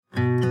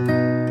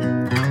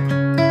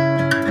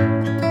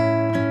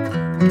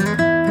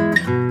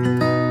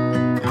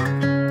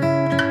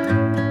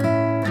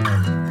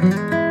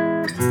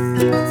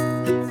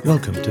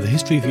Welcome to the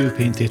History of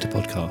European Theatre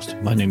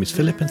podcast. My name is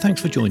Philip and thanks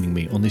for joining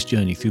me on this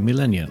journey through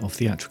millennia of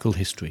theatrical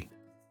history.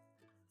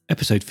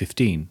 Episode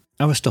 15,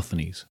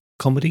 Aristophanes,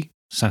 Comedy,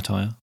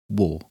 Satire,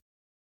 War.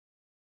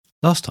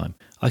 Last time,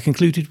 I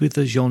concluded with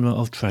the genre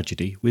of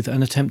tragedy with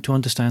an attempt to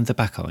understand the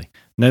Bacchae,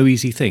 no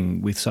easy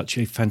thing with such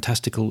a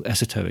fantastical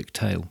esoteric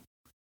tale.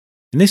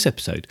 In this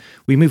episode,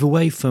 we move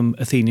away from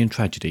Athenian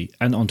tragedy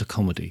and onto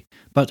comedy,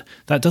 but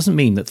that doesn't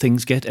mean that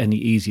things get any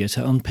easier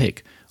to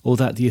unpick or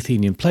that the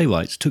Athenian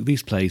playwrights took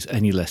these plays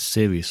any less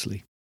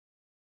seriously.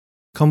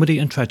 Comedy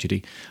and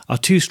tragedy are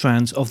two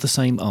strands of the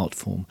same art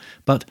form,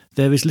 but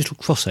there is little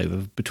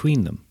crossover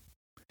between them.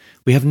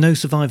 We have no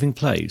surviving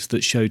plays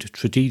that showed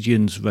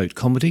tragedians wrote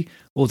comedy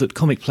or that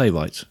comic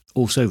playwrights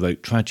also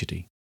wrote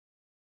tragedy.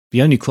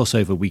 The only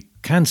crossover we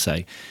can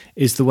say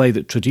is the way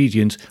that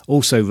tragedians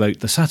also wrote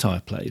the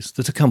satire plays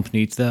that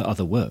accompanied their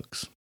other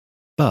works.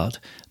 But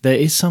there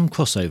is some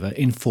crossover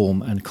in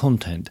form and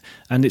content,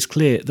 and it's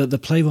clear that the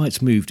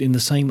playwrights moved in the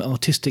same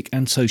artistic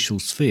and social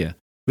sphere,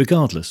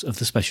 regardless of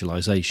the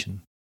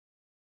specialisation.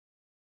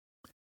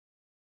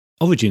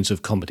 Origins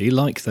of comedy,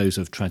 like those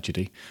of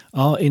tragedy,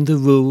 are in the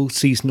rural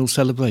seasonal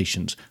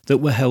celebrations that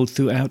were held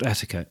throughout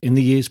Attica in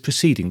the years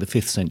preceding the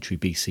 5th century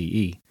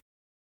BCE.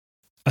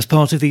 As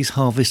part of these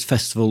harvest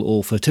festival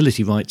or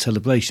fertility rite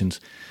celebrations,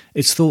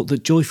 it's thought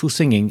that joyful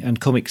singing and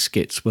comic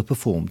skits were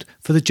performed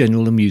for the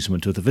general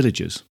amusement of the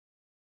villagers.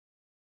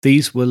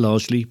 These were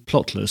largely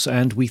plotless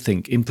and, we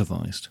think,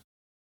 improvised.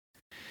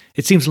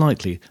 It seems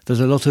likely that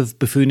a lot of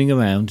buffooning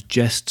around,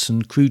 jests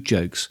and crude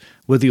jokes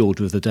were the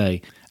order of the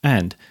day,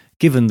 and,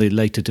 given the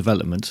later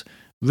developments,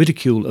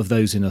 ridicule of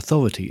those in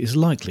authority is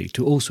likely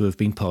to also have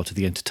been part of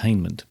the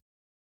entertainment.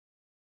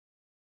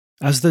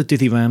 As the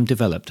dithyramb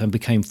developed and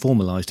became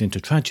formalised into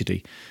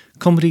tragedy,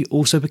 comedy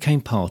also became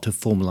part of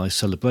formalised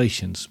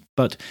celebrations,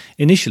 but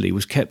initially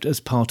was kept as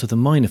part of the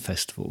minor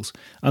festivals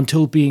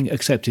until being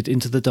accepted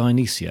into the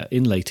Dionysia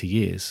in later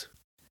years.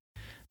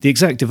 The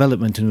exact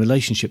development in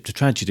relationship to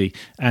tragedy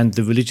and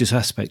the religious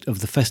aspect of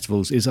the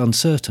festivals is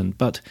uncertain,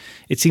 but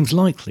it seems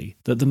likely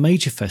that the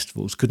major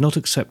festivals could not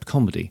accept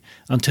comedy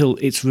until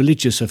its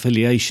religious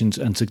affiliations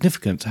and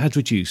significance had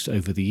reduced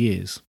over the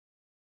years.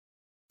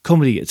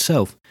 Comedy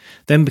itself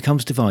then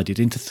becomes divided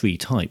into three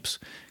types,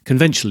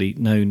 conventionally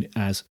known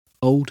as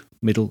Old,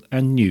 Middle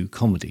and New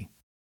Comedy.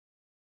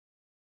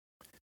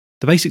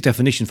 The basic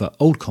definition for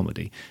Old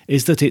Comedy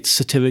is that it's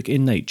satiric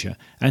in nature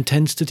and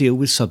tends to deal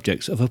with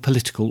subjects of a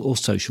political or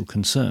social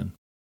concern.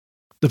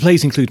 The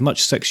plays include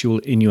much sexual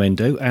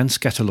innuendo and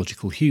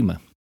scatological humour.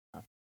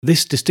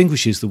 This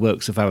distinguishes the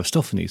works of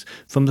Aristophanes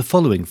from the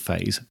following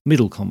phase,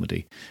 Middle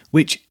Comedy,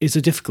 which is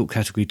a difficult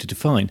category to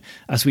define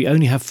as we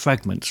only have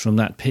fragments from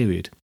that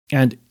period.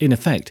 And, in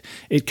effect,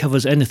 it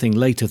covers anything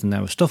later than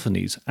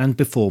Aristophanes and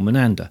before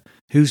Menander,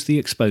 who's the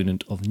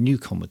exponent of New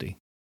Comedy.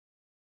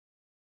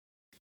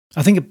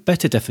 I think a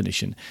better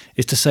definition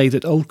is to say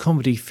that Old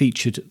Comedy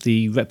featured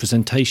the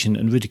representation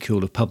and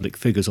ridicule of public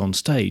figures on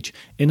stage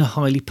in a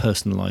highly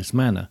personalised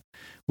manner,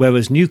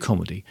 whereas New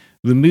Comedy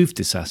removed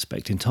this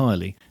aspect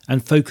entirely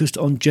and focused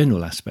on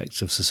general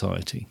aspects of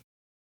society.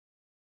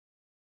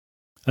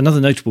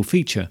 Another notable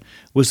feature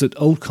was that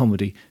Old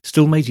Comedy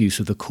still made use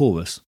of the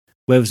chorus,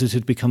 whereas it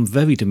had become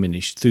very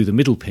diminished through the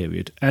Middle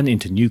period and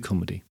into New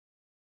Comedy.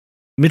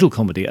 Middle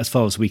Comedy, as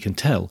far as we can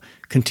tell,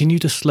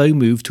 continued a slow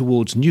move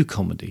towards New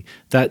Comedy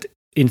that,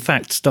 in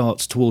fact,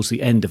 starts towards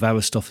the end of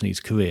Aristophanes'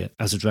 career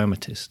as a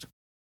dramatist.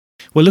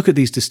 We'll look at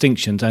these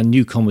distinctions and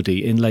New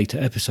Comedy in later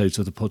episodes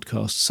of the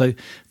podcast, so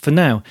for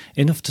now,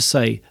 enough to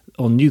say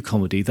on New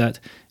Comedy that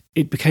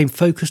it became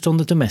focused on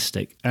the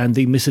domestic and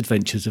the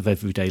misadventures of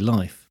everyday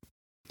life.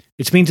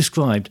 It's been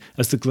described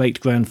as the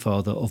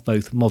great-grandfather of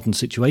both modern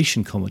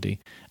situation comedy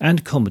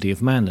and comedy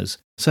of manners,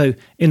 so,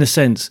 in a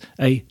sense,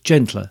 a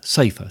gentler,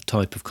 safer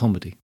type of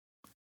comedy.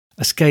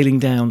 A scaling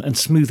down and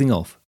smoothing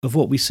off of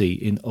what we see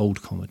in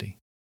Old Comedy.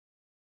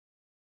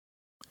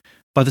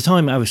 By the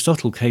time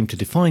Aristotle came to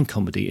define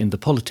comedy in the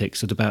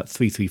Politics at about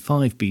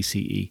 335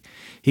 BCE,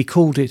 he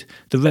called it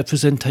the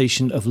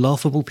representation of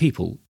laughable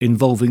people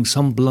involving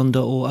some blunder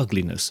or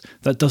ugliness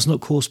that does not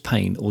cause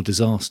pain or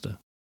disaster.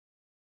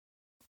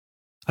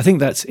 I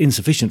think that's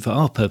insufficient for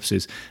our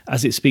purposes,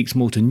 as it speaks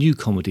more to New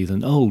Comedy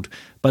than Old,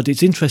 but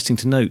it's interesting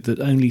to note that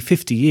only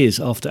 50 years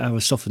after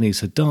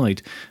Aristophanes had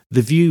died,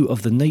 the view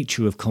of the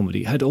nature of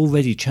comedy had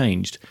already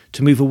changed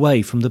to move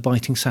away from the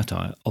biting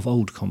satire of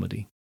Old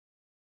Comedy.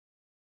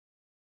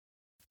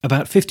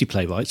 About 50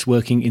 playwrights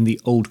working in the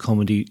Old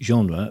Comedy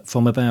genre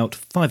from about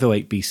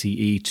 508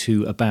 BCE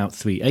to about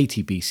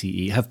 380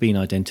 BCE have been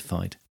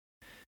identified.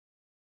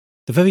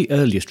 The very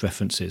earliest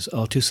references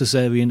are to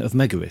Caesarion of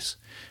Megaris,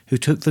 who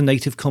took the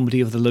native comedy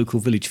of the local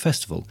village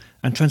festival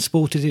and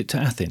transported it to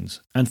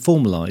Athens and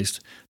formalised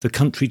the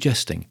country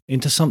jesting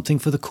into something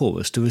for the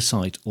chorus to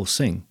recite or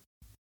sing.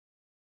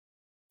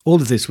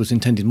 All of this was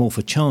intended more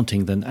for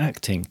chanting than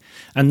acting,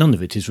 and none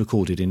of it is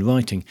recorded in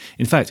writing.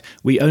 In fact,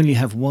 we only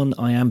have one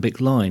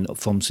iambic line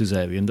from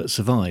Caesarion that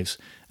survives,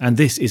 and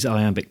this is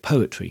iambic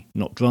poetry,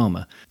 not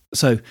drama,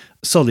 so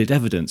solid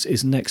evidence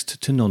is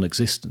next to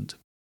non-existent.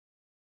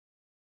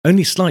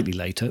 Only slightly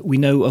later we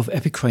know of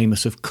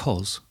Epicramus of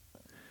Cos.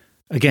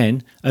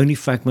 Again, only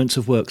fragments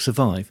of work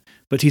survive,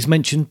 but he's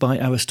mentioned by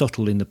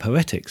Aristotle in the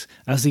Poetics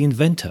as the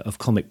inventor of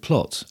comic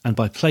plots, and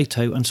by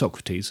Plato and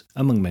Socrates,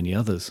 among many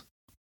others.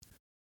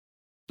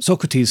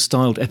 Socrates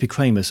styled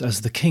Epicramus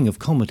as the king of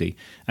comedy,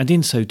 and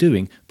in so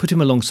doing put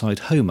him alongside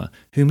Homer,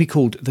 whom he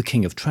called the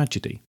king of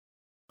tragedy.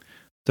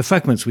 The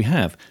fragments we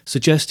have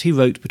suggest he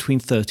wrote between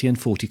 30 and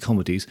 40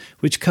 comedies,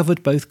 which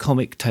covered both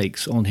comic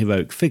takes on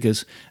heroic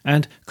figures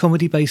and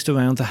comedy based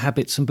around the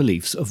habits and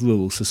beliefs of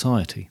rural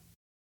society.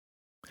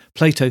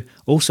 Plato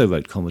also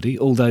wrote comedy,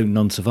 although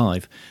none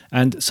survive,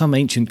 and some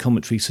ancient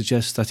commentary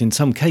suggests that in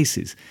some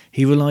cases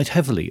he relied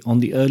heavily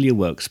on the earlier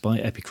works by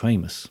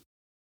Epicramus.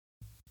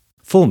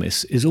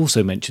 Phormis is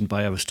also mentioned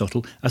by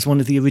Aristotle as one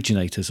of the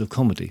originators of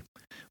comedy,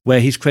 where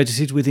he's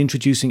credited with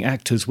introducing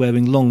actors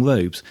wearing long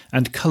robes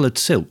and coloured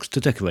silks to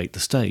decorate the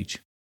stage.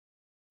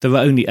 There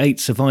are only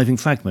 8 surviving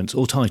fragments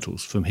or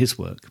titles from his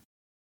work.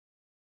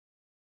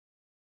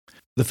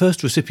 The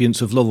first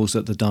recipients of laurels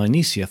at the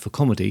Dionysia for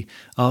comedy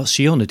are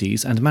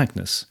Chionides and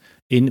Magnus,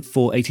 in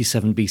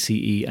 487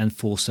 BCE and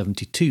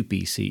 472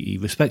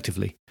 BCE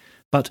respectively,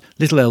 but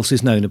little else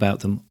is known about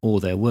them or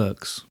their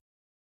works.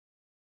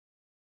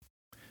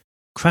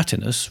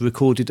 Cratinus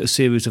recorded a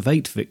series of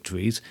 8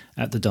 victories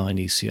at the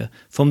Dionysia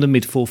from the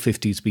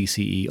mid-450s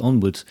BCE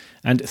onwards,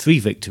 and 3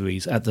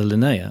 victories at the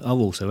Linnea are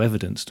also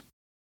evidenced.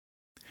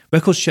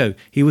 Records show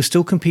he was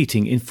still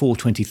competing in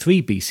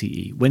 423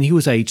 BCE when he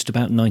was aged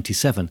about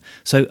 97,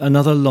 so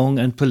another long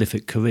and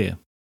prolific career.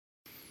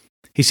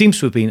 He seems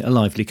to have been a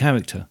lively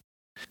character.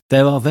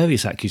 There are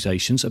various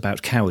accusations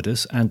about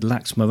cowardice and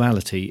lax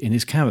morality in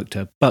his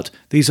character, but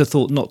these are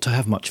thought not to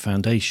have much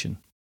foundation.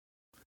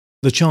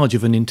 The charge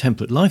of an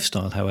intemperate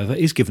lifestyle, however,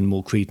 is given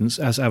more credence,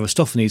 as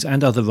Aristophanes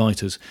and other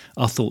writers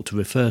are thought to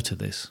refer to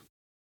this.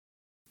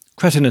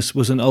 Cratinus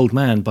was an old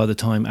man by the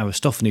time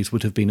Aristophanes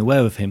would have been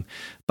aware of him,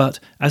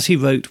 but as he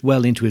wrote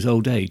well into his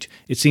old age,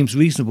 it seems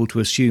reasonable to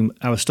assume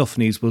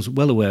Aristophanes was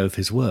well aware of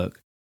his work.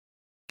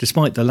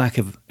 Despite the lack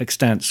of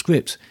extant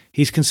scripts,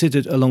 he is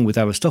considered, along with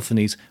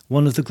Aristophanes,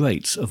 one of the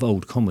greats of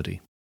Old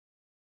Comedy.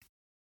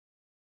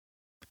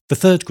 The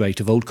third great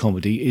of Old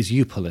Comedy is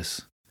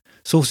Eupolis.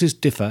 Sources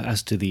differ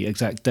as to the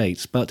exact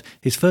dates, but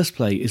his first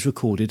play is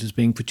recorded as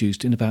being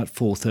produced in about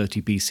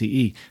 430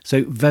 BCE,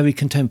 so very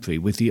contemporary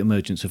with the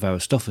emergence of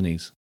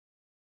Aristophanes.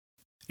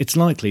 It's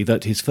likely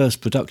that his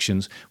first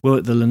productions were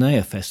at the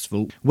Linnea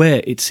festival,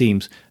 where, it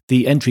seems,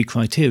 the entry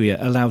criteria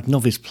allowed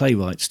novice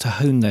playwrights to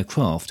hone their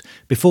craft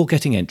before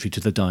getting entry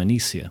to the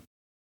Dionysia.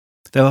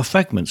 There are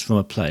fragments from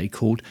a play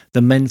called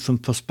The Men from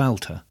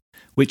Prospalta,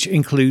 which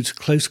includes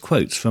close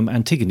quotes from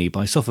Antigone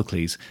by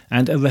Sophocles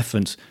and a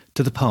reference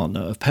to the partner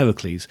of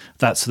Pericles.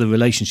 That's the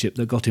relationship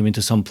that got him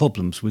into some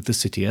problems with the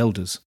city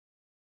elders.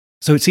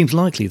 So it seems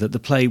likely that the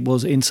play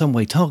was in some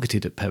way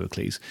targeted at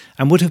Pericles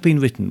and would have been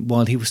written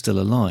while he was still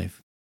alive.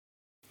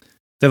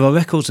 There are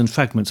records and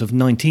fragments of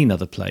 19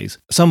 other plays,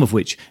 some of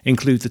which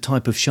include the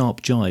type of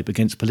sharp jibe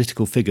against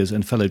political figures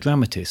and fellow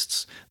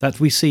dramatists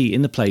that we see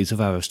in the plays of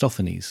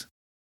Aristophanes.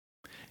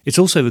 It's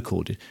also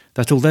recorded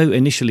that although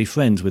initially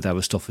friends with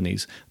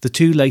Aristophanes, the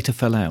two later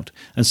fell out,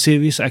 and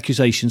serious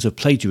accusations of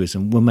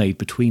plagiarism were made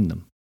between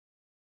them.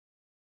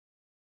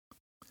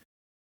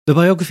 The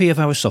biography of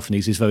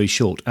Aristophanes is very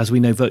short, as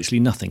we know virtually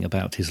nothing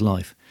about his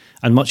life,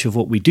 and much of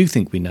what we do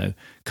think we know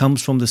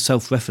comes from the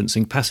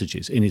self-referencing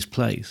passages in his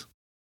plays.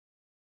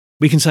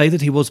 We can say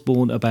that he was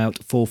born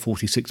about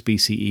 446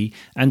 BCE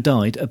and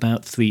died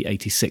about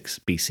 386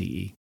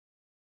 BCE.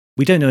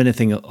 We don't know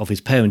anything of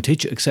his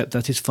parentage except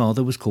that his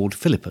father was called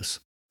Philippus,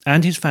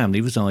 and his family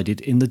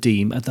resided in the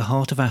Deme at the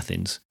heart of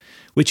Athens,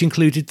 which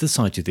included the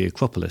site of the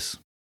Acropolis.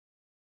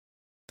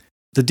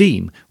 The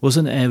Deme was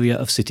an area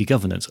of city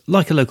governance,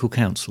 like a local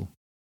council.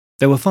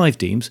 There were 5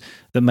 demes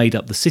that made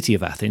up the city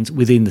of Athens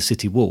within the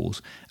city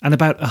walls, and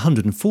about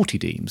 140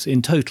 demes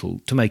in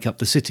total to make up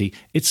the city,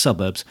 its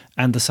suburbs,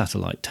 and the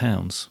satellite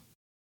towns.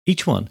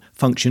 Each one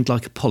functioned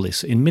like a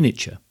polis in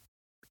miniature.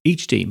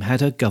 Each deme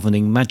had a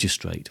governing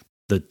magistrate,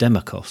 the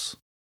Demachos,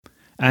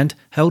 and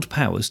held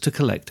powers to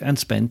collect and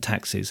spend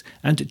taxes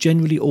and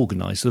generally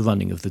organise the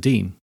running of the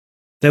deme.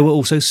 There were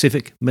also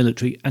civic,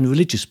 military and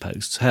religious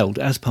posts held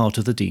as part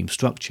of the deme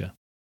structure.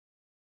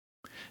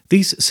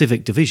 These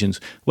civic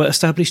divisions were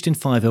established in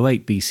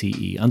 508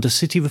 BCE under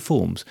city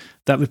reforms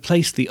that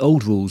replaced the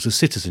old rules of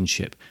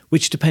citizenship,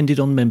 which depended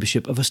on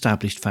membership of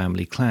established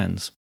family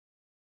clans.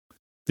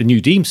 The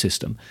new deme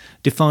system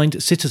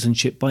defined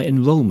citizenship by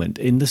enrolment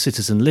in the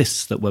citizen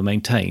lists that were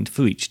maintained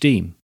for each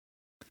deme.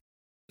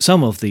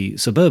 Some of the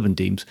suburban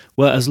demes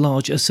were as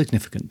large as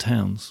significant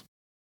towns.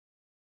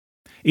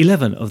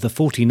 11 of the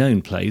 40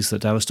 known plays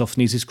that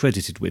Aristophanes is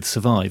credited with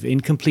survive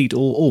in complete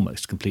or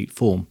almost complete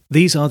form.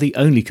 These are the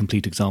only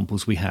complete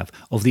examples we have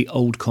of the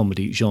old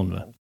comedy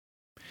genre.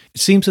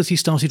 It seems that he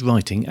started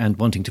writing and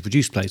wanting to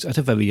produce plays at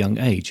a very young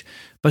age,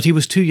 but he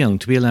was too young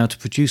to be allowed to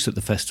produce at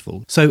the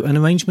festival, so an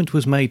arrangement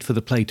was made for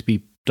the play to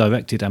be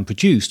directed and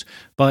produced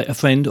by a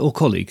friend or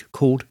colleague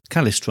called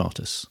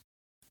Callistratus.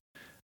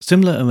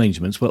 Similar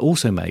arrangements were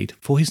also made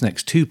for his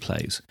next two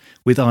plays,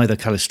 with either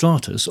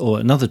Callistratus or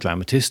another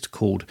dramatist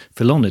called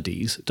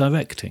Philonides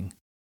directing.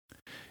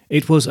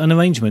 It was an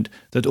arrangement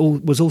that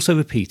was also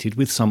repeated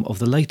with some of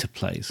the later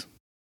plays.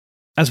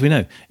 As we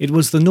know, it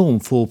was the norm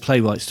for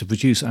playwrights to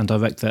produce and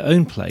direct their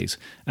own plays,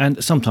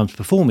 and sometimes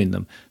perform in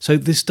them, so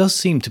this does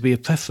seem to be a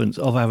preference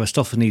of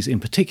Aristophanes in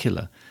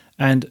particular,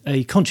 and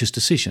a conscious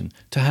decision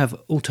to have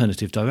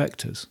alternative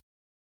directors.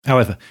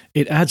 However,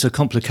 it adds a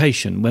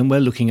complication when we're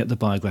looking at the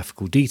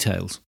biographical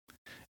details.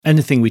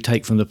 Anything we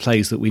take from the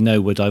plays that we know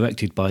were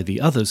directed by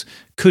the others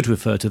could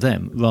refer to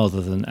them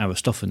rather than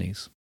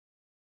Aristophanes.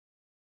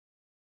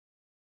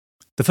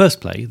 The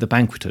first play, The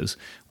Banqueters,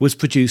 was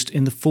produced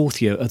in the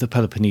fourth year of the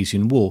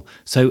Peloponnesian War,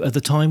 so at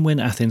the time when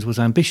Athens was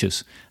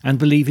ambitious and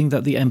believing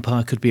that the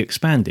empire could be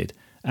expanded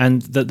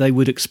and that they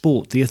would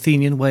export the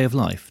Athenian way of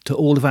life to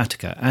all of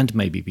Attica and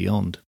maybe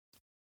beyond.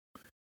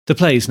 The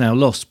play is now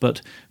lost,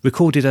 but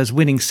recorded as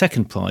winning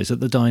second prize at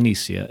the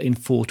Dionysia in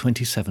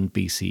 427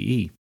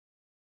 BCE.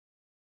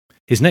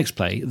 His next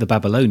play, The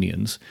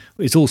Babylonians,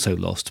 is also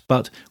lost,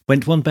 but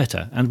went one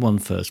better and won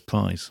first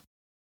prize.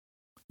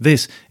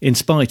 This, in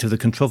spite of the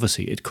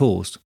controversy it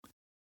caused.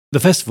 The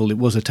festival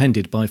was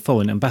attended by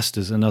foreign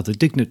ambassadors and other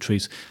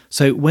dignitaries,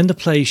 so when the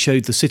play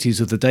showed the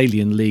cities of the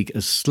Delian League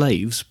as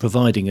slaves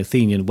providing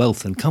Athenian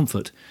wealth and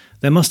comfort,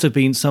 there must have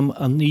been some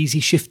uneasy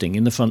shifting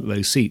in the front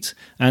row seats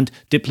and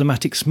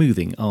diplomatic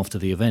smoothing after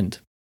the event.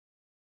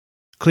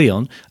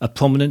 Cleon, a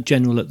prominent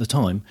general at the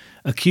time,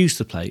 accused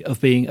the play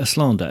of being a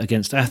slander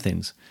against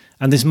Athens,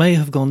 and this may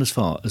have gone as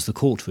far as the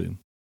courtroom.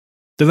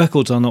 The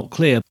records are not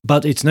clear,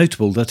 but it's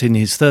notable that in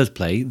his third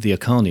play, The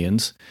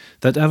Acharnians,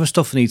 that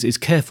Aristophanes is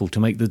careful to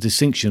make the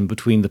distinction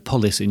between the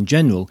polis in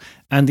general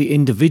and the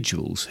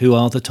individuals who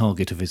are the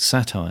target of his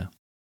satire.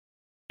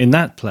 In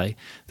that play,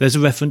 there's a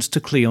reference to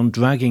Cleon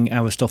dragging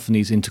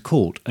Aristophanes into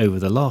court over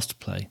the last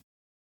play.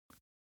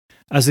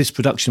 As this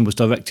production was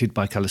directed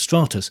by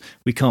Callistratus,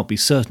 we can't be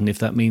certain if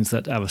that means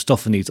that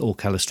Aristophanes or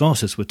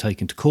Callistratus were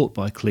taken to court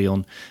by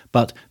Cleon,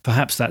 but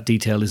perhaps that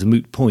detail is a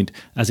moot point,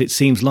 as it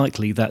seems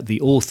likely that the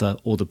author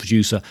or the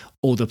producer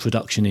or the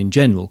production in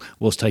general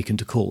was taken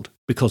to court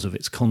because of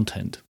its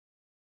content.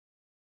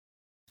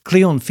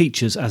 Cleon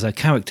features as a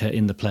character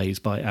in the plays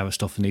by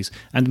Aristophanes,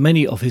 and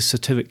many of his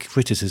satiric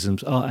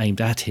criticisms are aimed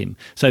at him,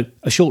 so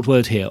a short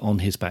word here on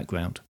his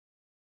background.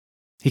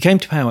 He came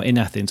to power in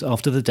Athens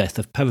after the death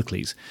of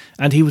Pericles,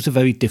 and he was a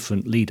very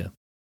different leader.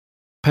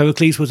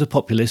 Pericles was a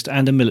populist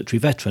and a military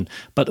veteran,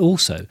 but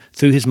also,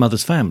 through his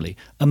mother's family,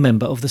 a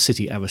member of the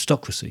city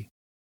aristocracy.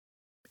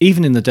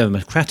 Even in the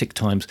democratic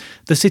times,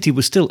 the city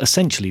was still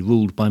essentially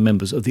ruled by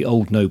members of the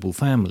old noble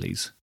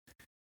families.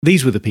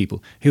 These were the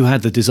people who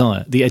had the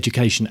desire, the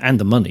education and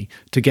the money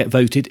to get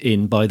voted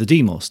in by the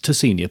demos to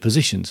senior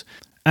positions,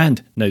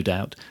 and, no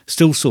doubt,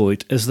 still saw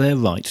it as their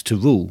right to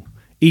rule,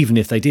 even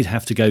if they did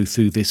have to go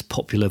through this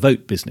popular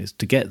vote business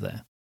to get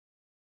there.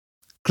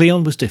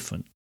 Cleon was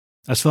different.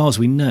 As far as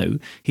we know,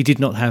 he did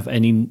not have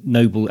any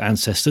noble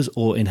ancestors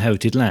or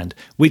inherited land,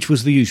 which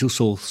was the usual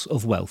source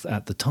of wealth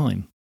at the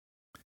time.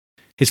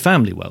 His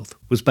family wealth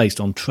was based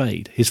on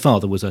trade. His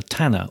father was a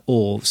tanner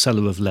or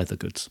seller of leather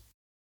goods.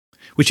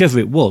 Whichever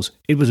it was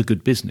a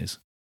good business.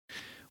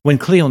 When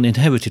Cleon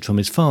inherited from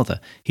his father,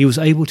 he was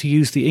able to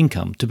use the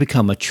income to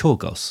become a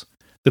chorgos,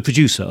 the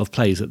producer of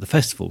plays at the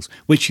festivals,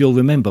 which you'll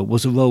remember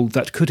was a role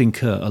that could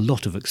incur a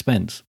lot of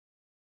expense.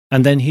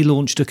 And then he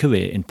launched a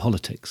career in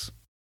politics.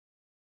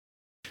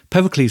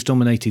 Pericles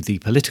dominated the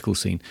political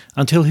scene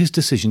until his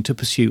decision to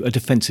pursue a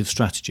defensive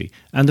strategy,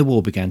 and the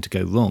war began to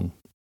go wrong.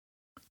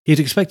 He had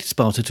expected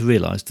Sparta to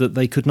realise that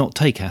they could not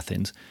take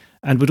Athens,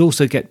 and would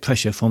also get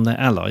pressure from their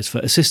allies for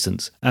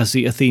assistance as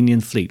the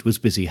Athenian fleet was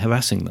busy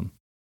harassing them.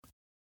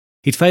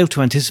 He'd failed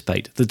to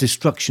anticipate the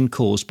destruction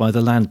caused by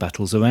the land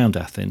battles around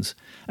Athens,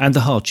 and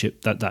the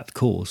hardship that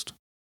caused.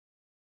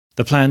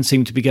 The plan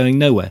seemed to be going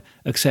nowhere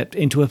except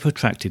into a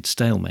protracted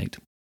stalemate.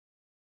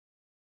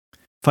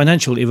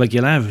 Financial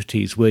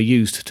irregularities were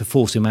used to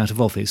force him out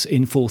of office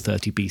in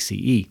 430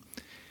 BCE.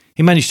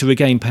 He managed to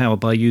regain power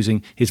by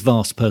using his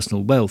vast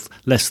personal wealth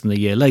less than a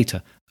year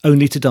later,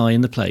 only to die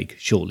in the plague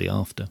shortly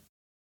after.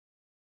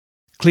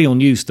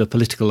 Cleon used the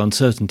political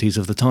uncertainties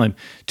of the time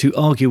to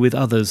argue with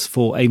others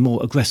for a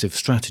more aggressive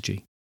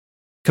strategy.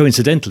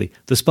 Coincidentally,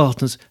 the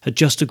Spartans had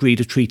just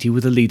agreed a treaty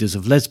with the leaders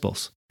of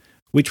Lesbos,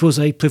 which was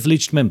a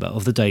privileged member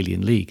of the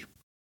Delian League.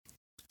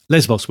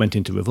 Lesbos went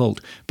into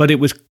revolt, but it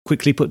was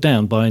quickly put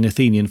down by an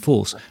Athenian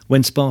force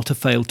when Sparta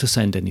failed to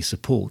send any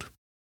support.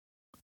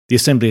 The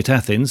assembly at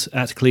Athens,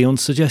 at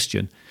Cleon's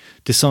suggestion,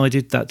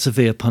 decided that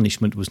severe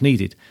punishment was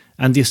needed,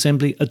 and the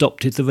assembly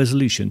adopted the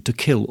resolution to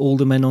kill all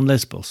the men on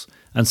Lesbos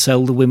and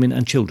sell the women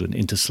and children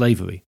into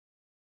slavery.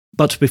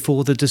 But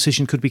before the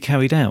decision could be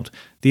carried out,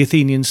 the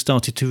Athenians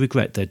started to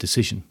regret their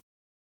decision.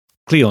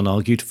 Cleon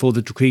argued for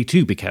the decree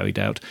to be carried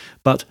out,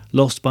 but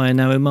lost by a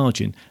narrow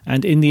margin,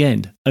 and in the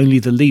end only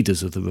the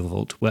leaders of the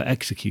revolt were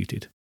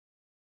executed.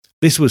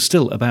 This was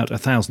still about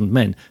 1,000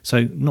 men,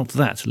 so not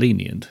that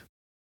lenient.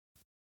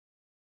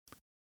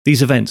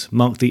 These events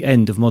marked the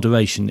end of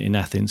moderation in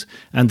Athens,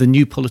 and the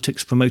new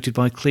politics promoted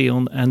by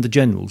Cleon and the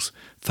generals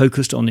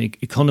focused on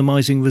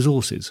economising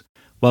resources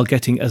while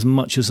getting as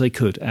much as they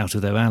could out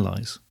of their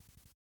allies.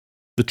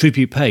 The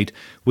tribute paid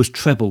was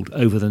trebled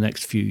over the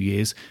next few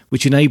years,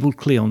 which enabled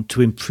Cleon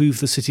to improve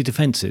the city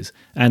defences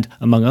and,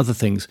 among other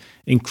things,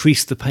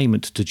 increase the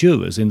payment to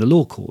jurors in the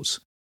law courts,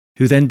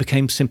 who then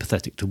became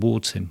sympathetic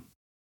towards him.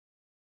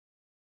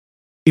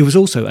 He was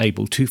also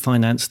able to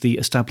finance the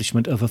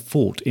establishment of a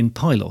fort in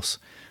Pylos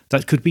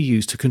that could be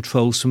used to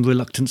control some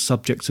reluctant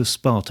subjects of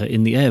Sparta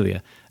in the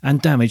area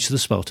and damage the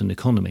Spartan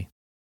economy.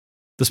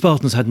 The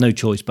Spartans had no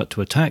choice but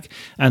to attack,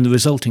 and the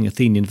resulting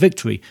Athenian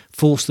victory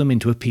forced them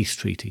into a peace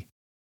treaty.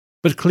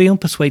 But Cleon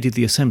persuaded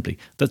the assembly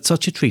that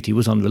such a treaty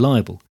was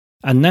unreliable,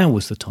 and now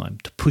was the time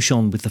to push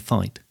on with the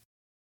fight.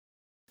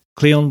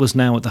 Cleon was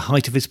now at the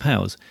height of his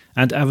powers,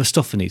 and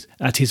Aristophanes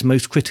at his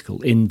most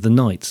critical in the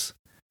Knights,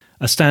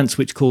 a stance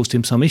which caused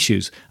him some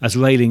issues, as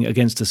railing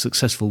against a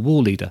successful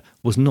war leader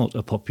was not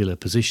a popular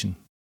position.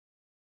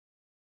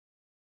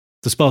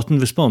 The Spartan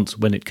response,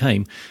 when it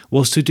came,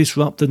 was to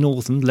disrupt the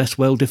northern, less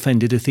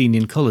well-defended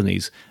Athenian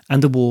colonies,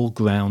 and the war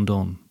ground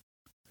on.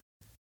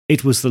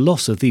 It was the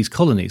loss of these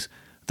colonies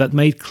that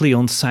made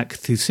Cleon sack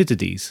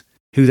Thucydides,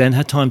 who then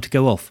had time to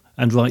go off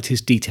and write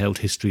his detailed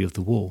history of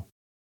the war.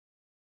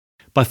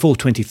 By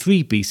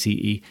 423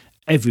 BCE,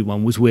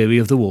 everyone was weary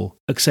of the war,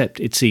 except,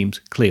 it seems,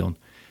 Cleon,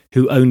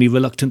 who only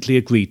reluctantly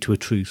agreed to a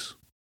truce.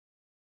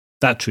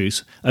 That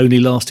truce only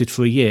lasted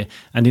for a year,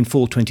 and in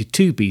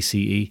 422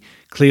 BCE,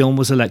 Cleon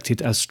was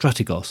elected as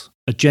strategos,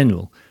 a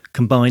general,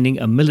 combining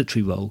a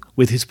military role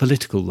with his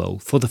political role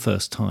for the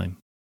first time.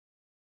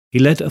 He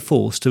led a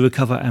force to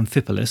recover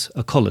Amphipolis,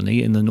 a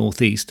colony in the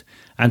northeast,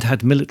 and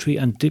had military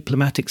and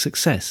diplomatic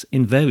success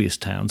in various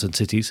towns and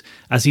cities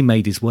as he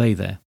made his way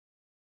there.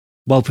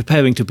 While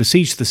preparing to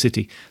besiege the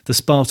city, the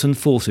Spartan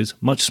forces,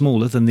 much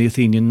smaller than the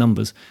Athenian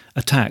numbers,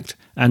 attacked,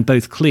 and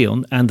both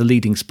Cleon and the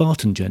leading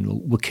Spartan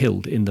general were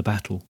killed in the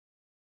battle.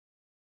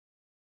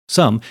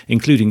 Some,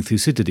 including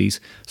Thucydides,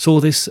 saw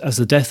this as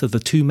the death of the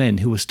two men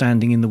who were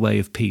standing in the way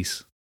of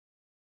peace.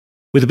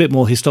 With a bit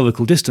more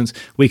historical distance,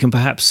 we can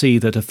perhaps see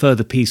that a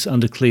further peace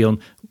under Cleon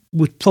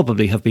would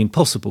probably have been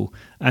possible,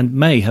 and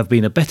may have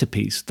been a better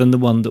peace than the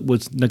one that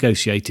was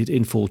negotiated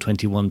in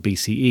 421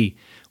 BCE,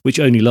 which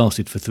only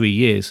lasted for 3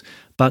 years,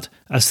 but,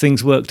 as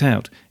things worked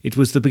out, it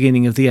was the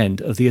beginning of the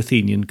end of the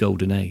Athenian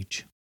Golden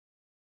Age.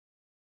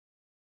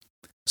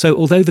 So,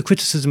 although the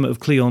criticism of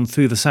Cleon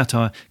through the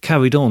satire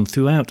carried on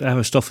throughout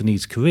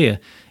Aristophanes' career,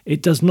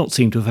 it does not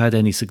seem to have had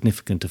any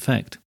significant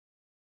effect.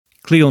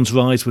 Cleon's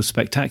rise was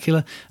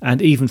spectacular,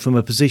 and even from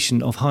a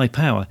position of high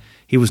power,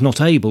 he was not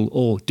able,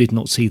 or did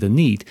not see the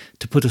need,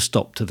 to put a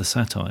stop to the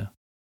satire.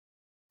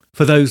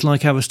 For those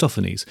like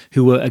Aristophanes,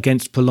 who were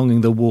against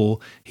prolonging the war,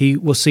 he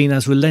was seen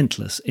as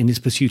relentless in his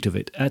pursuit of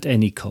it at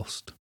any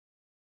cost.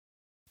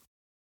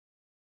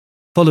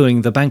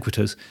 Following the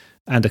Banqueters,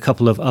 and a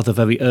couple of other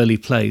very early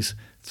plays,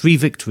 3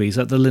 victories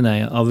at the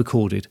Linnaea are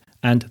recorded,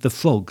 and The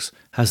Frogs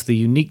has the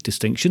unique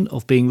distinction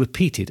of being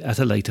repeated at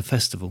a later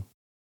festival.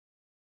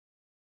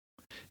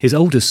 His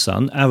oldest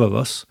son,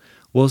 Araros,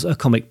 was a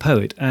comic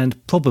poet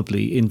and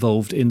probably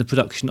involved in the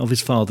production of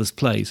his father's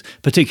plays,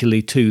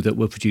 particularly 2 that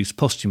were produced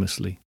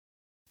posthumously.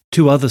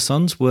 2 other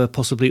sons were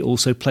possibly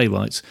also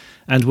playwrights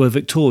and were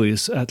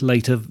victorious at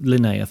later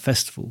Linnaea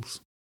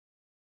festivals.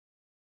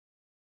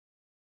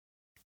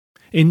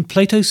 In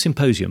Plato's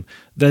Symposium,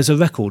 there's a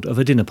record of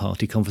a dinner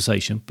party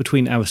conversation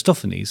between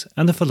Aristophanes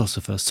and the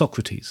philosopher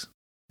Socrates.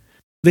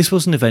 This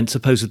was an event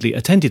supposedly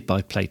attended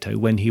by Plato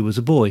when he was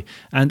a boy,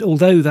 and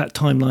although that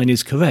timeline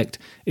is correct,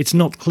 it's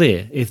not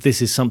clear if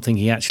this is something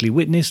he actually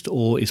witnessed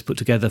or is put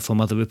together from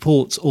other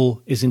reports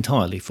or is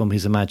entirely from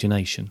his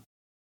imagination.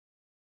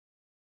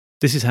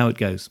 This is how it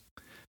goes.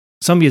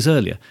 Some years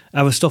earlier,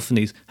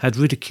 Aristophanes had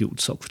ridiculed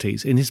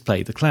Socrates in his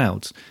play The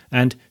Clouds,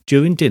 and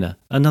during dinner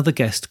another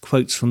guest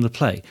quotes from the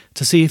play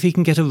to see if he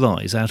can get a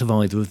rise out of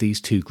either of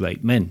these 2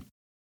 great men.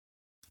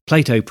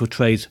 Plato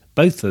portrays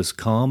both as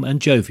calm and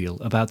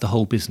jovial about the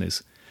whole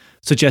business,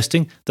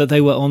 suggesting that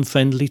they were on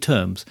friendly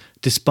terms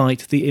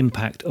despite the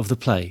impact of the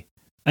play,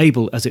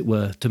 able, as it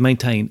were, to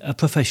maintain a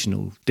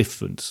professional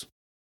difference.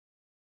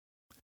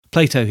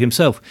 Plato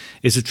himself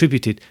is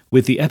attributed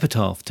with the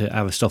epitaph to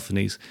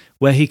Aristophanes,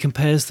 where he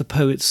compares the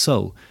poet's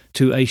soul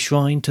to a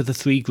shrine to the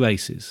 3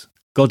 graces,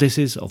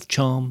 goddesses of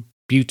charm,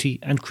 beauty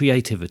and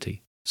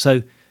creativity.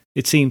 So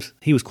it seems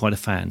he was quite a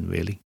fan,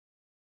 really.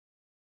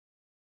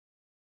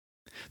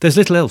 There's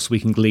little else we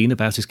can glean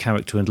about his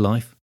character and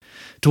life.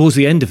 Towards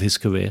the end of his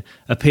career,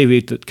 a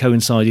period that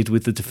coincided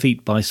with the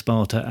defeat by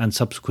Sparta and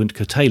subsequent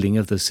curtailing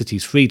of the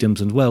city's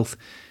freedoms and wealth,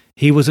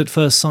 he was at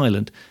first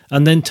silent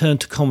and then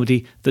turned to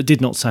comedy that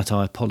did not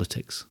satire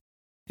politics.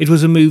 It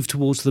was a move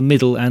towards the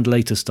middle and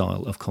later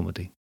style of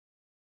comedy.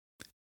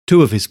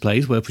 2 of his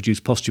plays were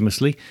produced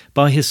posthumously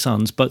by his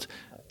sons, but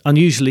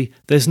unusually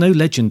there's no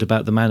legend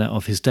about the manner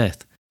of his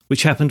death,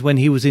 which happened when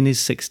he was in his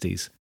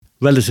 60s.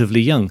 Relatively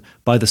young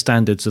by the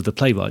standards of the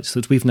playwrights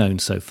that we've known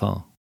so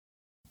far.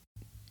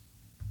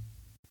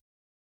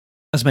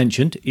 As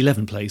mentioned,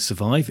 11 plays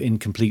survive in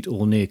complete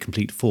or near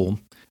complete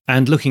form,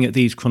 and looking at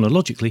these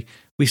chronologically,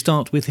 we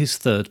start with his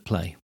third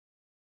play.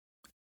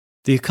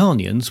 The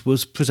Acharnians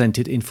was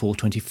presented in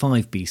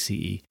 425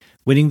 BCE,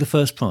 winning the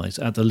first prize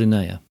at the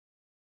Linnea.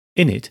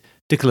 In it,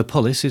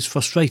 Dicaeopolis is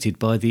frustrated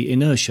by the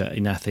inertia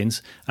in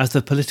Athens as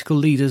the political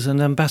leaders and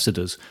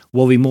ambassadors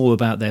worry more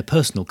about their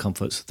personal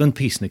comforts than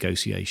peace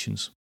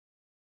negotiations.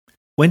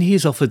 When he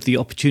is offered the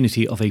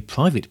opportunity of a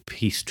private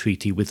peace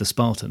treaty with the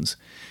Spartans,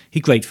 he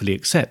gratefully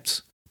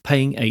accepts,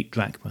 paying 8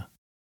 drachma.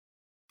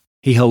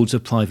 He holds a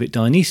private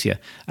Dionysia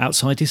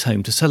outside his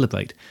home to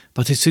celebrate,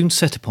 but is soon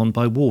set upon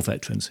by war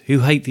veterans who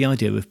hate the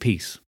idea of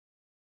peace.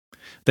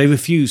 They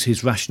refuse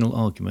his rational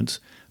arguments,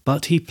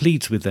 but he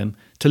pleads with them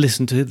to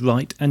listen to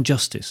right and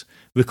justice,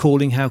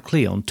 recalling how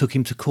Cleon took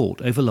him to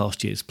court over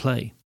last year's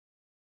play.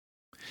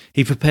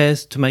 He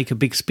prepares to make a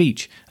big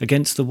speech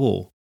against the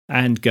war,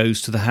 and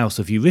goes to the house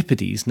of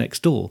Euripides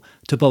next door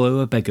to borrow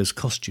a beggar's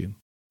costume.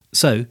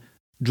 So,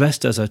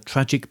 dressed as a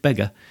tragic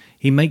beggar,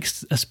 he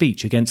makes a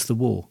speech against the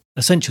war,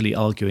 essentially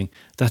arguing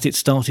that it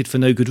started for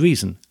no good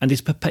reason and is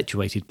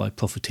perpetuated by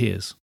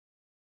profiteers.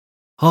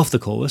 Half the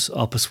chorus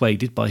are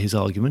persuaded by his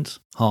arguments,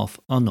 half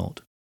are not.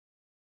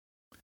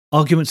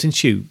 Arguments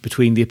ensue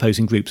between the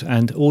opposing groups,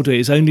 and order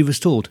is only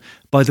restored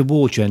by the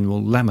war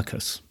general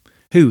Lamachus,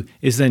 who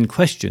is then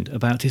questioned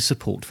about his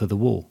support for the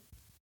war.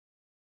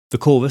 The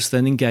chorus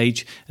then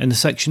engage in a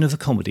section of the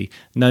comedy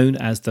known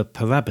as the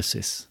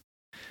parabasis.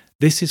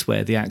 This is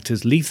where the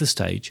actors leave the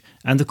stage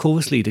and the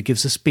chorus leader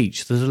gives a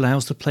speech that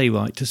allows the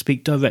playwright to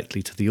speak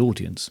directly to the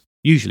audience,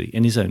 usually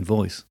in his own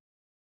voice.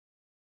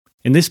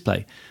 In this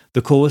play,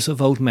 the chorus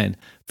of old men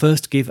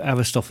first give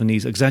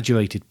Aristophanes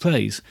exaggerated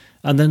praise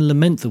and then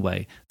lament the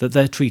way that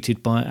they're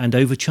treated by and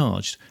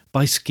overcharged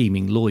by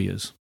scheming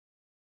lawyers.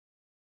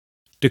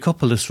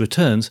 Dicaeopolis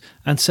returns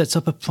and sets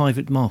up a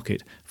private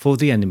market for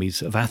the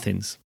enemies of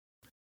Athens.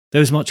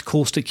 There is much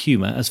caustic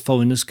humour as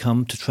foreigners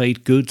come to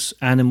trade goods,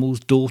 animals,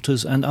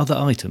 daughters and other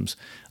items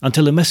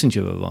until a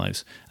messenger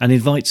arrives and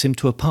invites him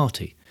to a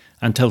party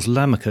and tells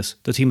Lamachus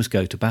that he must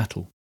go to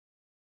battle.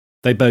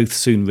 They both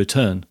soon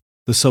return,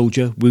 the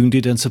soldier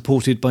wounded and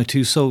supported by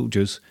 2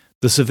 soldiers,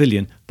 the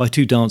civilian by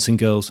 2 dancing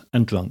girls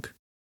and drunk.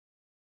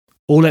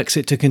 All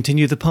exit to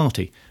continue the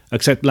party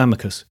except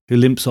Lamachus, who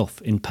limps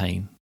off in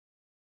pain.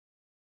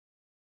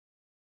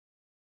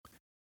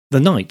 The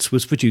Knights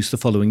was produced the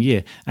following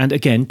year, and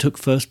again took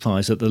first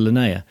prize at the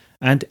Linnea,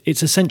 and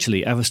it's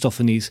essentially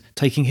Aristophanes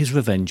taking his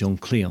revenge on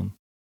Cleon.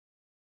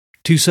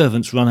 2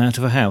 servants run out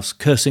of a house,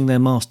 cursing their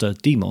master,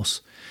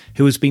 Demos,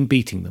 who has been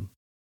beating them.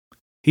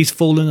 He's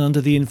fallen under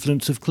the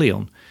influence of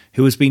Cleon,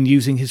 who has been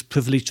using his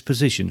privileged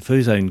position for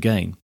his own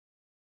gain.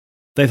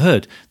 They've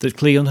heard that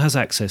Cleon has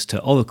access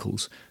to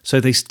oracles, so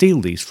they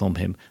steal these from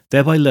him,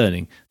 thereby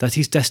learning that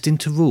he's destined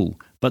to rule,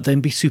 but then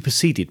be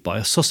superseded by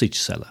a sausage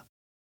seller.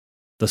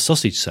 The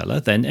sausage seller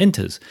then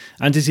enters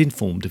and is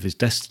informed of his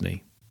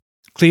destiny.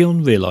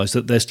 Cleon realises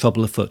that there's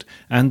trouble afoot,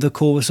 and the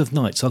chorus of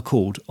knights are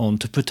called on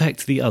to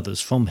protect the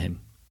others from him.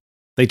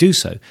 They do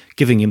so,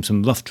 giving him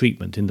some rough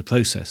treatment in the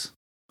process.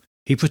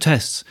 He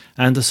protests,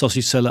 and the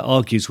sausage seller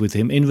argues with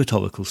him in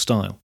rhetorical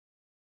style.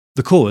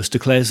 The chorus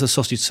declares the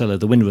sausage seller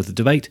the winner of the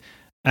debate,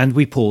 and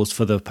we pause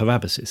for the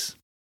parabasis.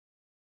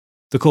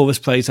 The chorus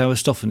praise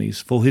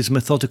Aristophanes for his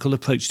methodical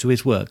approach to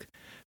his work,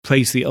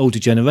 praise the older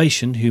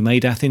generation who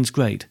made Athens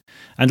great,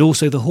 and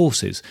also the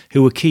horses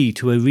who were key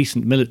to a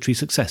recent military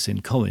success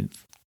in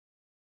Corinth.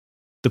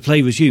 The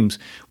play resumes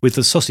with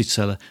the sausage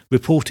seller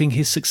reporting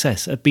his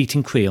success at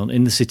beating Creon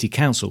in the city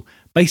council,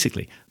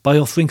 basically by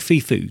offering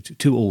free food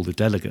to all the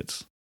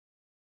delegates.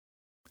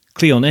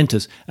 Cleon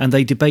enters and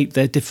they debate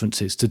their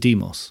differences to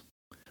Demos.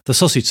 The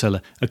sausage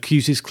seller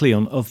accuses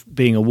Cleon of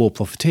being a war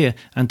profiteer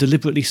and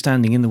deliberately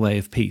standing in the way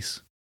of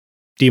peace.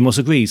 Demos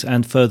agrees,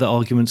 and further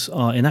arguments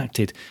are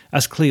enacted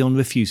as Cleon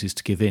refuses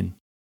to give in.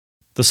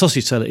 The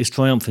sausage seller is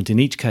triumphant in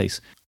each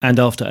case, and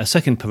after a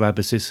second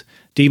parabasis,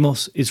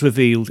 Demos is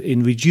revealed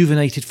in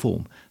rejuvenated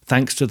form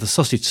thanks to the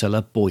sausage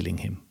seller boiling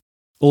him.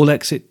 All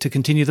exit to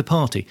continue the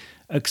party,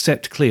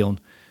 except Cleon,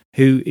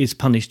 who is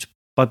punished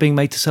by being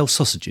made to sell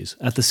sausages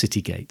at the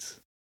city gates.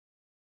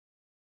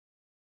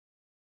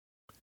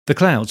 The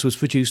Clouds was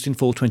produced in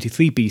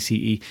 423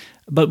 BCE,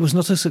 but was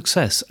not a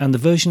success, and the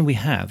version we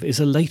have is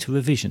a later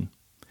revision.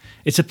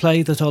 It's a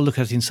play that I'll look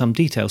at in some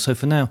detail, so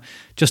for now,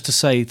 just to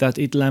say that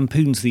it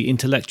lampoons the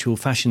intellectual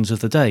fashions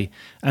of the day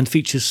and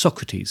features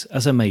Socrates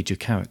as a major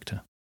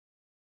character.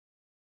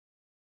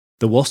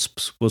 The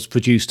Wasps was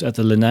produced at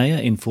the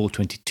Linnea in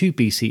 422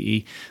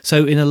 BCE,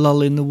 so in a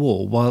lull in the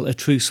war while a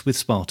truce with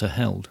Sparta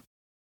held.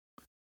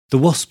 The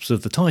Wasps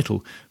of the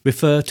title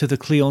refer to the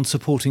Cleon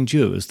supporting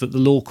jurors that the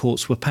law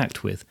courts were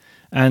packed with,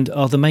 and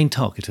are the main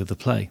target of the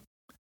play.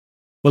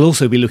 We'll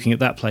also be looking at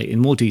that play in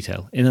more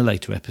detail in a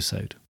later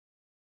episode.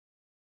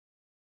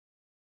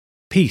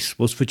 Peace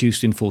was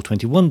produced in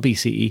 421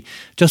 BCE,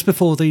 just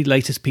before the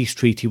latest peace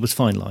treaty was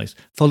finalised,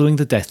 following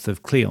the death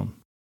of Cleon.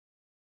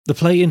 The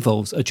play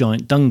involves a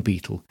giant dung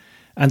beetle,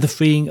 and the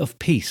freeing of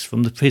Peace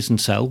from the prison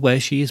cell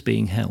where she is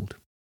being held.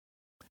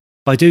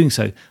 By doing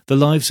so, the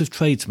lives of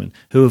tradesmen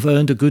who have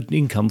earned a good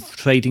income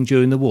trading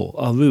during the war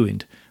are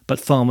ruined, but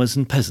farmers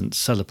and peasants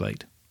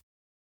celebrate.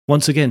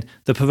 Once again,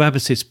 the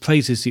Parabasis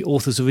praises the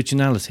author's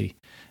originality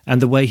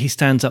and the way he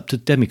stands up to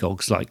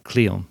demagogues like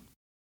Cleon.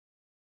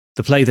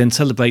 The play then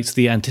celebrates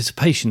the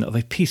anticipation of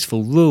a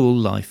peaceful rural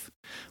life,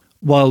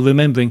 while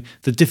remembering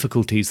the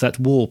difficulties that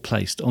war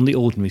placed on the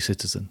ordinary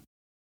citizen.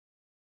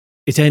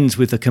 It ends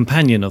with the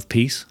companion of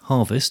peace,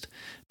 Harvest,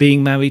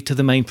 being married to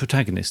the main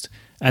protagonist,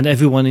 and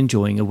everyone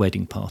enjoying a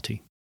wedding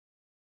party.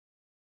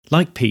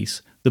 Like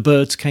Peace, the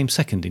Birds came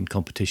second in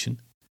competition.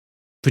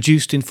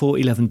 Produced in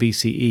 411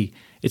 BCE,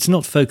 it's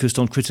not focused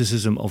on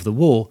criticism of the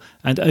war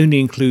and only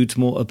includes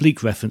more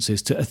oblique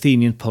references to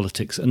Athenian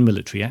politics and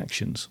military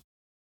actions.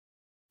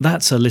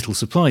 That's a little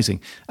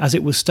surprising, as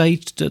it was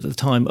staged at the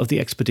time of the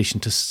expedition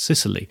to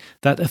Sicily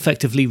that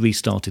effectively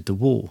restarted the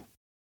war.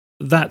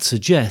 That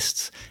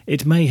suggests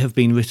it may have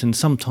been written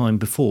some time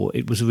before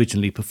it was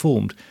originally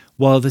performed,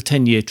 while the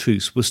 10-year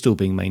truce was still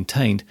being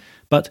maintained,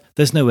 but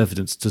there's no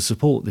evidence to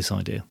support this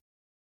idea.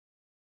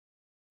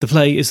 The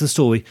play is the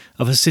story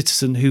of a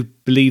citizen who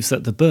believes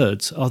that the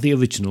birds are the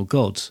original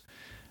gods,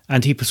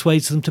 and he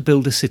persuades them to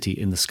build a city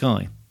in the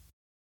sky.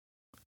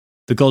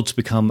 The gods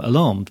become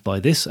alarmed by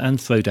this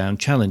and throw down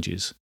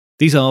challenges.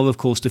 These are, of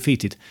course,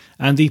 defeated,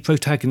 and the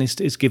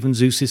protagonist is given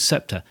Zeus's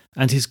sceptre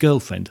and his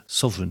girlfriend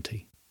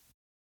sovereignty.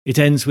 It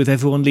ends with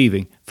everyone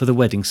leaving for the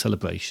wedding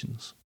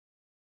celebrations.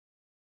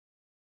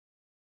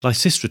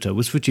 Lysistrata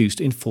was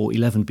produced in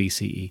 411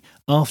 BCE,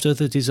 after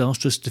the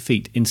disastrous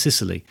defeat in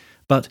Sicily,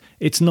 but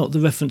it's not the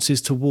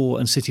references to war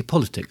and city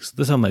politics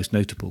that are most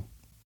notable.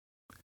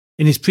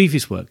 In his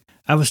previous work,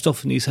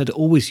 Aristophanes had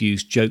always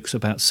used jokes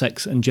about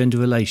sex and gender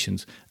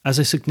relations as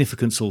a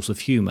significant source of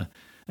humour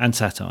and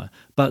satire,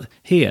 but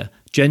here,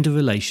 gender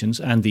relations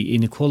and the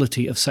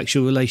inequality of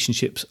sexual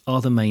relationships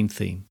are the main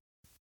theme.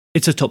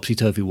 It's a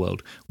topsy-turvy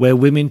world, where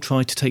women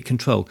try to take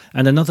control,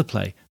 and another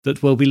play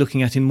that we'll be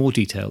looking at in more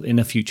detail in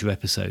a future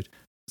episode.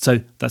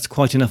 So that's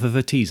quite enough of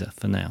a teaser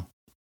for now.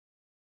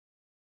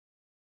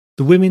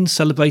 The Women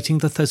Celebrating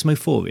the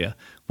Thesmophoria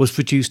was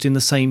produced in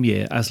the same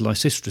year as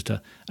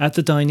Lysistrata at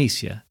the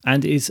Dionysia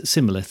and is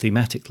similar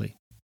thematically.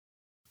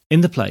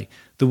 In the play,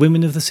 the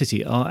women of the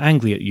city are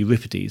angry at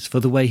Euripides for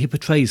the way he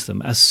portrays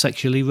them as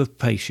sexually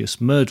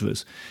rapacious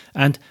murderers,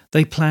 and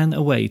they plan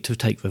a way to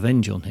take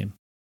revenge on him.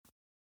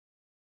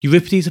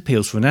 Euripides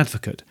appeals for an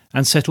advocate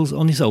and settles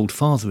on his old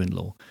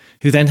father-in-law,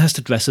 who then has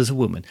to dress as a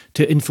woman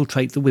to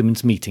infiltrate the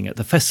women's meeting at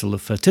the Festival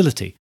of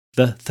Fertility,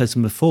 the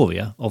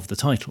Thesmophoria of the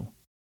title.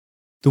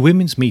 The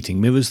women's meeting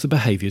mirrors the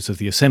behaviours of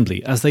the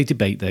assembly as they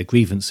debate their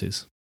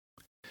grievances.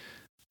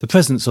 The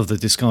presence of the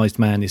disguised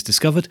man is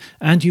discovered,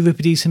 and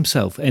Euripides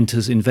himself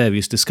enters in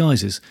various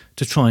disguises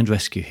to try and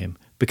rescue him,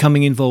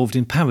 becoming involved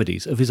in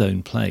parodies of his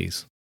own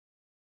plays.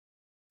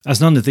 As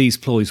none of these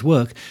ploys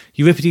work,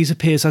 Euripides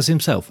appears as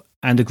himself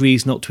and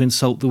agrees not to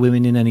insult the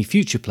women in any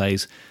future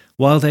plays,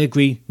 while they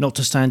agree not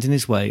to stand in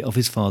his way of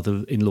his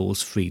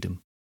father-in-law's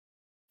freedom.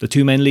 The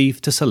two men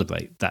leave to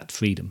celebrate that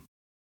freedom.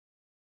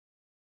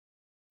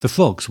 The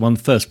Frogs won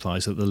first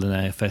prize at the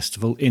Linnaea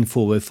Festival in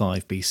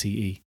 405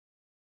 BCE.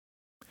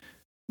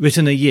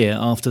 Written a year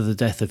after the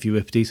death of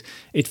Euripides,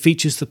 it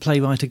features the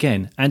playwright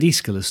again, and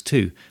Aeschylus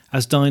too,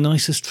 as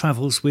Dionysus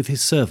travels with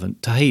his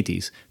servant to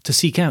Hades to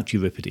seek out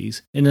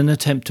Euripides in an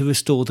attempt to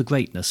restore the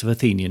greatness of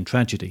Athenian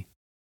tragedy.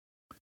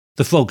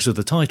 The frogs of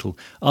the title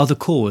are the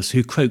chorus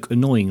who croak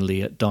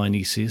annoyingly at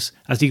Dionysius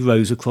as he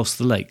rows across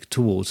the lake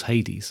towards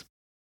Hades.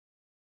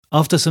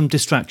 After some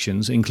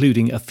distractions,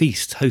 including a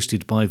feast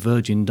hosted by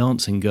virgin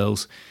dancing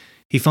girls,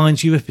 he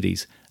finds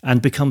Euripides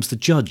and becomes the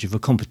judge of a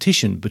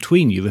competition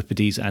between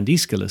Euripides and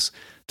Aeschylus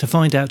to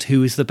find out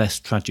who is the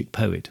best tragic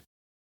poet.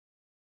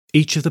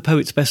 Each of the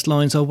poet's best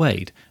lines are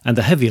weighed, and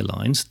the heavier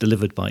lines,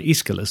 delivered by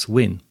Aeschylus,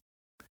 win.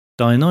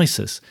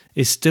 Dionysus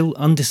is still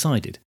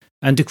undecided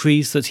and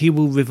decrees that he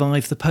will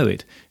revive the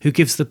poet who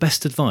gives the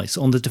best advice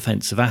on the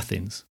defence of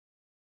Athens.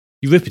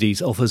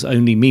 Euripides offers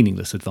only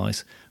meaningless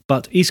advice,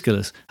 but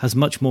Aeschylus has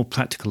much more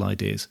practical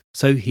ideas,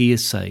 so he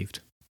is saved.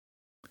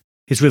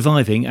 His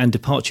reviving and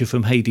departure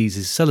from Hades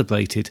is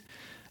celebrated,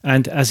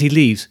 and as he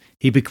leaves,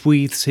 he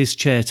bequeaths his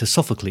chair to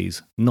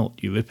Sophocles,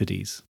 not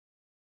Euripides.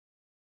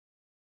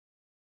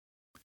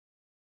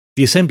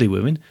 The Assembly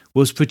Women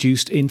was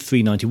produced in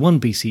 391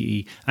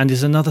 BCE and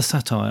is another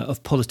satire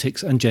of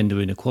politics and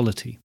gender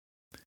inequality.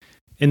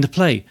 In the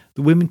play,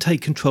 the women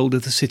take control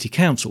of the city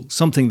council,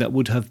 something that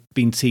would have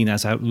been seen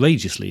as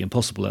outrageously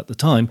impossible at the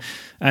time,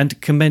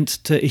 and commence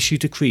to issue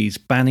decrees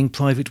banning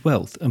private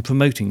wealth and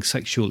promoting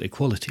sexual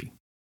equality.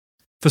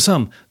 For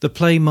some, the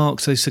play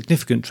marks a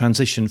significant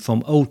transition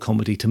from old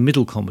comedy to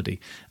middle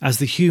comedy, as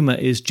the humour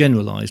is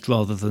generalised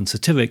rather than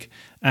satiric,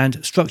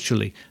 and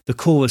structurally, the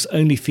chorus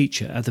only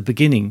feature at the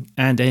beginning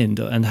and end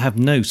and have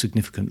no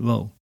significant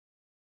role.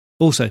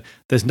 Also,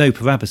 there's no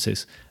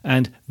parabasis,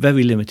 and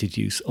very limited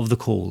use of the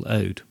choral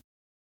ode.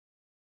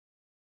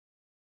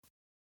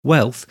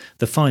 Wealth,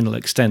 the final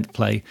extant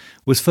play,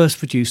 was first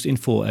produced in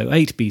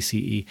 408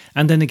 BCE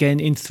and then again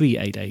in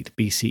 388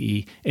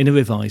 BCE in a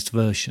revised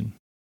version.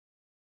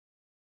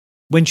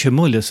 When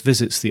Timoilus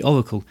visits the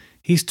oracle,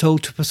 he's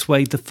told to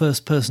persuade the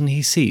first person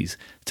he sees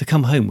to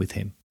come home with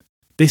him.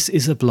 This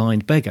is a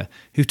blind beggar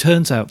who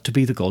turns out to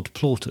be the god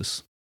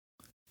Plautus.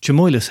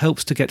 Timoilus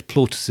helps to get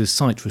Plautus's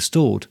sight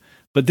restored,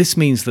 but this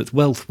means that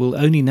wealth will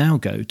only now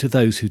go to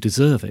those who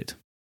deserve it.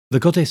 The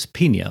goddess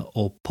Penia,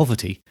 or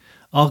poverty,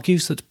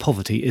 argues that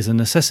poverty is a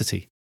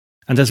necessity,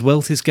 and as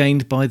wealth is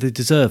gained by the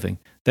deserving,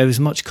 there is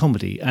much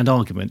comedy and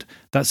argument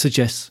that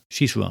suggests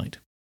she's right.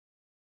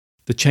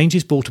 The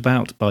changes brought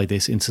about by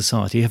this in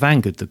society have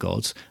angered the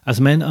gods,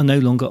 as men are no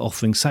longer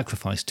offering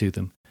sacrifice to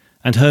them,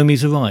 and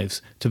Hermes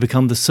arrives to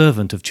become the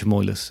servant of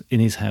Timoilus in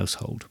his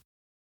household.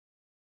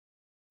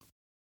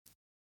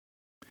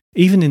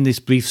 Even in this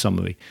brief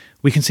summary,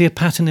 we can see a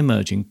pattern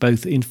emerging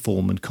both in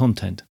form and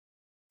content.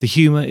 The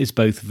humour is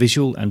both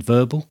visual and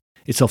verbal.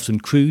 It's often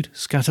crude,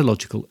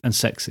 scatological and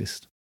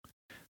sexist.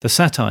 The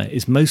satire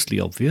is mostly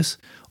obvious,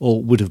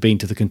 or would have been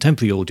to the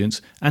contemporary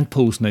audience, and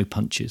pulls no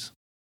punches.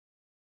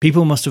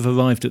 People must have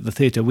arrived at the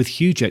theatre with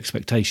huge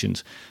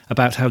expectations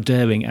about how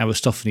daring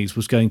Aristophanes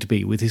was going to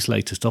be with his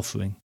latest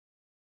offering.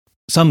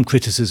 Some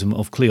criticism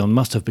of Cleon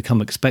must have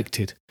become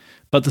expected,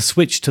 but the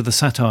switch to the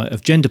satire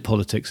of gender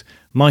politics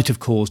might have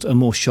caused a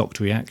more shocked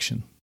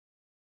reaction.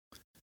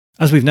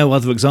 As we've no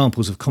other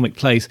examples of comic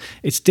plays,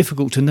 it's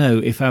difficult to know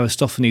if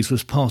Aristophanes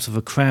was part of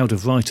a crowd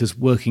of writers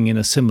working in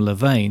a similar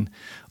vein,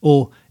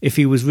 or if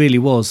he really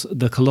was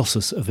the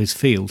colossus of his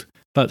field.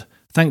 But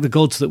thank the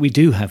gods that we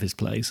do have his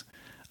plays.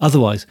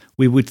 Otherwise,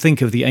 we would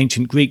think of the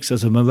ancient Greeks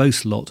as a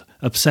morose lot,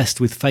 obsessed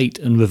with fate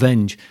and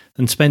revenge,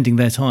 and spending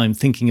their time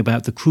thinking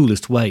about the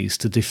cruelest ways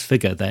to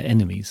disfigure their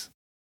enemies.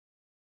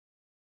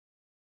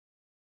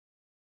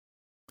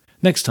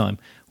 Next time,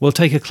 we'll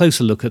take a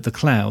closer look at the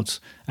clouds,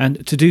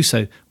 and to do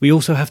so, we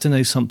also have to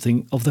know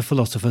something of the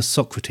philosopher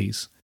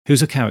Socrates,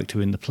 who's a character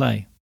in the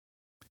play.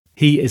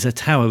 He is a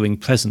towering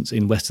presence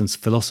in Western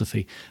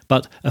philosophy,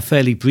 but a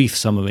fairly brief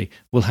summary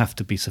will have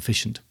to be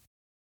sufficient.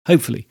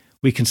 Hopefully,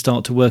 we can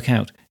start to work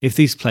out if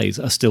these plays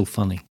are still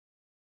funny.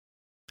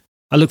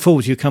 I look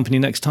forward to your company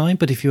next time,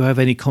 but if you have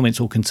any comments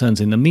or concerns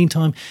in the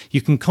meantime,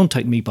 you can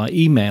contact me by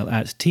email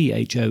at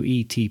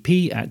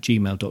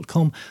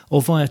thoetp@gmail.com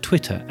or via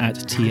Twitter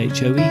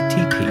 @thoetp.